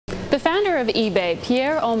The founder of eBay,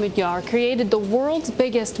 Pierre Omidyar, created the world's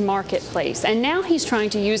biggest marketplace, and now he's trying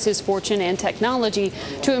to use his fortune and technology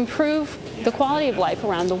to improve the quality of life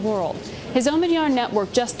around the world. His Omidyar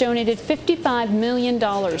Network just donated $55 million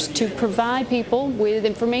to provide people with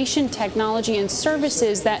information, technology, and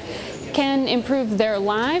services that can improve their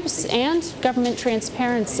lives and government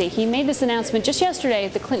transparency. He made this announcement just yesterday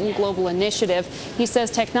at the Clinton Global Initiative. He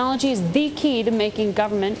says technology is the key to making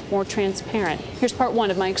government more transparent. Here's part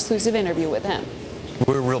one of my exclusive interview with him.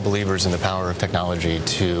 We're real believers in the power of technology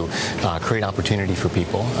to create opportunity for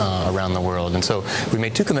people around the world. And so we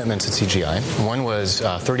made two commitments at CGI. One was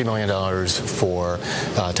 $30 million for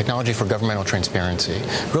technology for governmental transparency,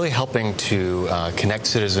 really helping to connect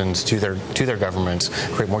citizens to their governments,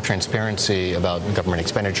 create more transparency about government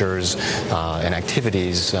expenditures and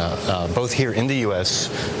activities, both here in the U.S.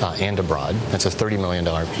 And abroad. That's a $30 million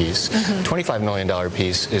piece. $25 million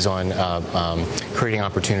piece is on creating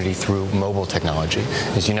opportunity through mobile technology.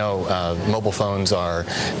 As you know, mobile phones are,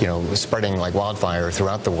 spreading like wildfire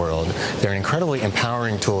throughout the world. They're an incredibly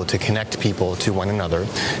empowering tool to connect people to one another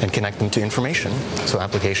and connect them to information. So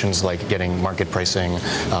applications like getting market pricing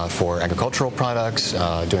for agricultural products,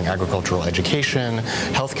 doing agricultural education,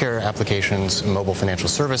 healthcare applications, mobile financial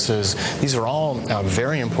services. These are all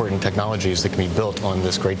very important technologies that can be built on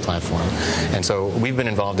this great platform. And so we've been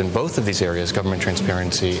involved in both of these areas, government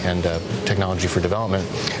transparency and technology for development,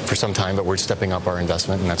 for some time, but we're stepping up our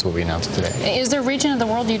investment, and that's what we announced today. Is there a region of the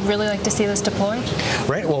world you'd really like to see this deployed?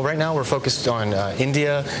 Right. Well, right now we're focused on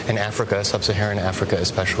India and Africa, sub-Saharan Africa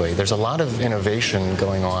especially. There's a lot of innovation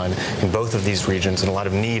going on in both of these regions and a lot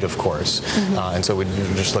of need, of course. And so we're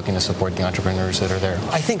just looking to support the entrepreneurs that are there.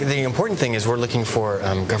 I think the important thing is we're looking for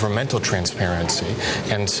governmental transparency.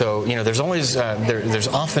 And so, there's always, there's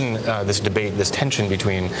often this debate, this tension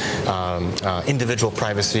between individual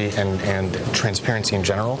privacy and transparency in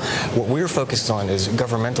general. What we're focused on is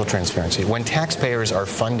governmental transparency. When taxpayers are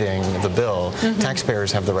funding the bill,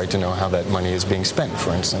 taxpayers have the right to know how that money is being spent,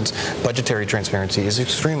 for instance. Budgetary transparency is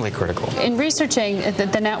extremely critical. In researching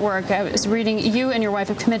the network, I was reading you and your wife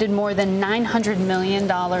have committed more than $900 million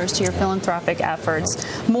to your philanthropic efforts,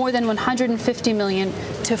 more than $150 million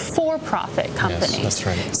to for-profit companies. Yes, that's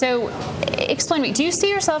right. So explain to me, do you see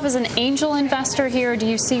yourself as an angel investor here, or do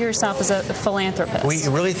you see yourself as a philanthropist? We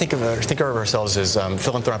really think of ourselves as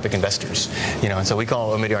philanthropic investors. And so we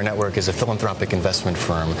call Omidyar Network as a philanthropic investment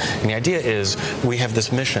firm. And the idea is we have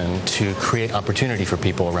this mission to create opportunity for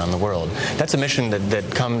people around the world. That's a mission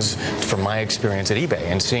that comes from my experience at eBay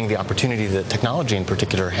and seeing the opportunity that technology in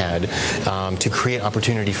particular had to create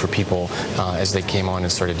opportunity for people as they came on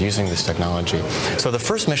and started using this technology. So the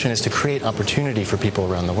first mission is to create opportunity for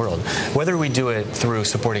people around the world. Whether we do it through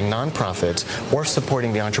supporting nonprofits or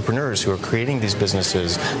supporting the entrepreneurs who are creating these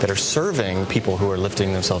businesses that are serving people who are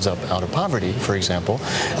lifting themselves up out of poverty, for example,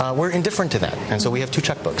 we're indifferent to that. And so we have two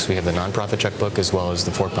checkbooks. We have the nonprofit checkbook as well as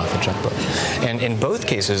the for-profit checkbook. And in both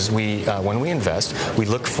cases, when we invest, we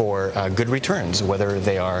look for good returns, whether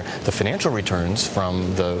they are the financial returns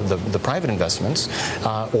from the private investments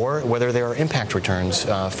or whether they are impact returns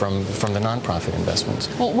from the nonprofit investments.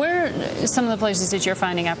 Well, where are some of the places that you're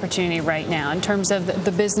finding opportunity right now in terms of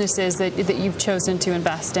the businesses that you've chosen to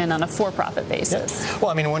invest in on a for-profit basis? Yeah.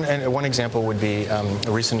 Well, I mean, one example would be a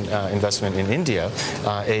recent investment in India,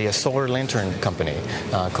 a solar lantern company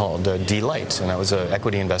called D-Light, and that was an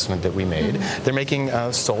equity investment that we made. They're making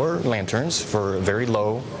solar lanterns for a very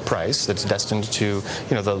low price that's destined to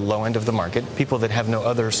the low end of the market, people that have no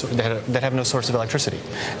that have no source of electricity.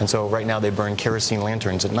 And so right now they burn kerosene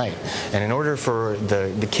lanterns at night. And in order for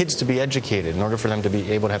the kids to be educated, in order for them to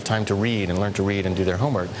be able to have time to read and learn to read and do their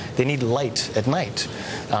homework, they need light at night.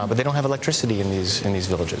 But they don't have electricity in these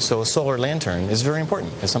villages. So a solar lantern is very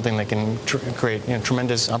important. It's something that can create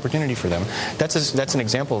tremendous opportunity for them. That's an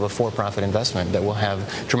example of a for-profit investment that will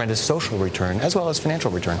have tremendous social return as well as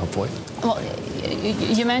financial return, hopefully. Well,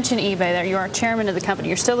 you mentioned eBay there. You are chairman of the company.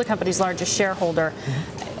 You're still the company's largest shareholder.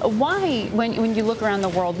 Why, when you look around the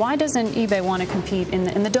world, why doesn't eBay want to compete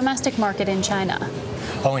in the domestic market in China?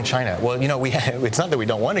 Oh, in China. Well, it's not that we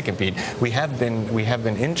don't want to compete. We have been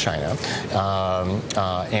in China,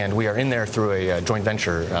 and we are in there through a joint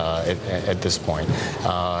venture at this point.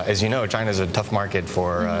 As you know, China is a tough market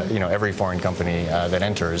for every foreign company that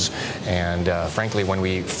enters. And frankly, when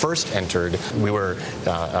we first entered, we were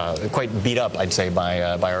quite beat up, I'd say,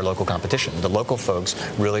 by our local competition. The local folks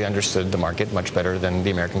really understood the market much better than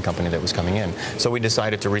the American company that was coming in. So we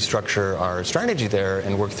decided to restructure our strategy there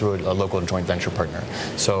and work through a local joint venture partner.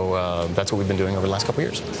 So that's what we've been doing over the last couple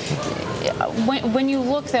of years. When you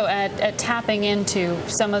look, though, at tapping into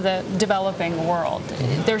some of the developing world,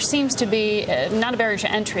 there seems to be not a barrier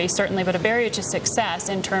to entry, certainly, but a barrier to success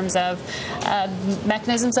in terms of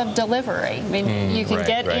mechanisms of delivery. I mean, you can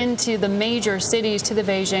get into the major cities, to the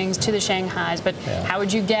Beijings, to the Shanghais, but how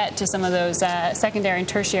would you get to some of those secondary and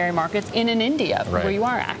tertiary markets in India, where you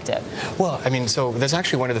are active? Well, I mean, so that's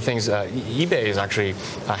actually one of the things. eBay is actually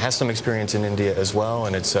has some experience in India as well,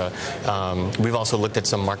 and it's we've also looked at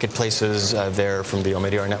some marketplaces there from the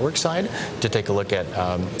Omidyar Network side to take a look at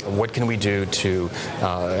what can we do to,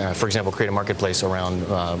 for example, create a marketplace around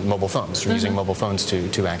mobile phones, or using mobile phones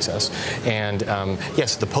to access. And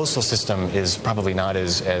yes, the postal system is probably not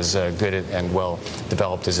as good and well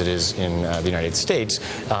developed as it is in the United States,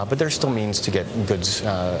 but there are still means to get goods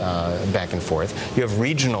back and forth. You have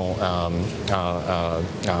regional,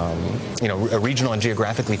 regional and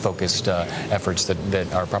geographically focused efforts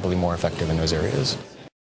that are probably more effective in those areas.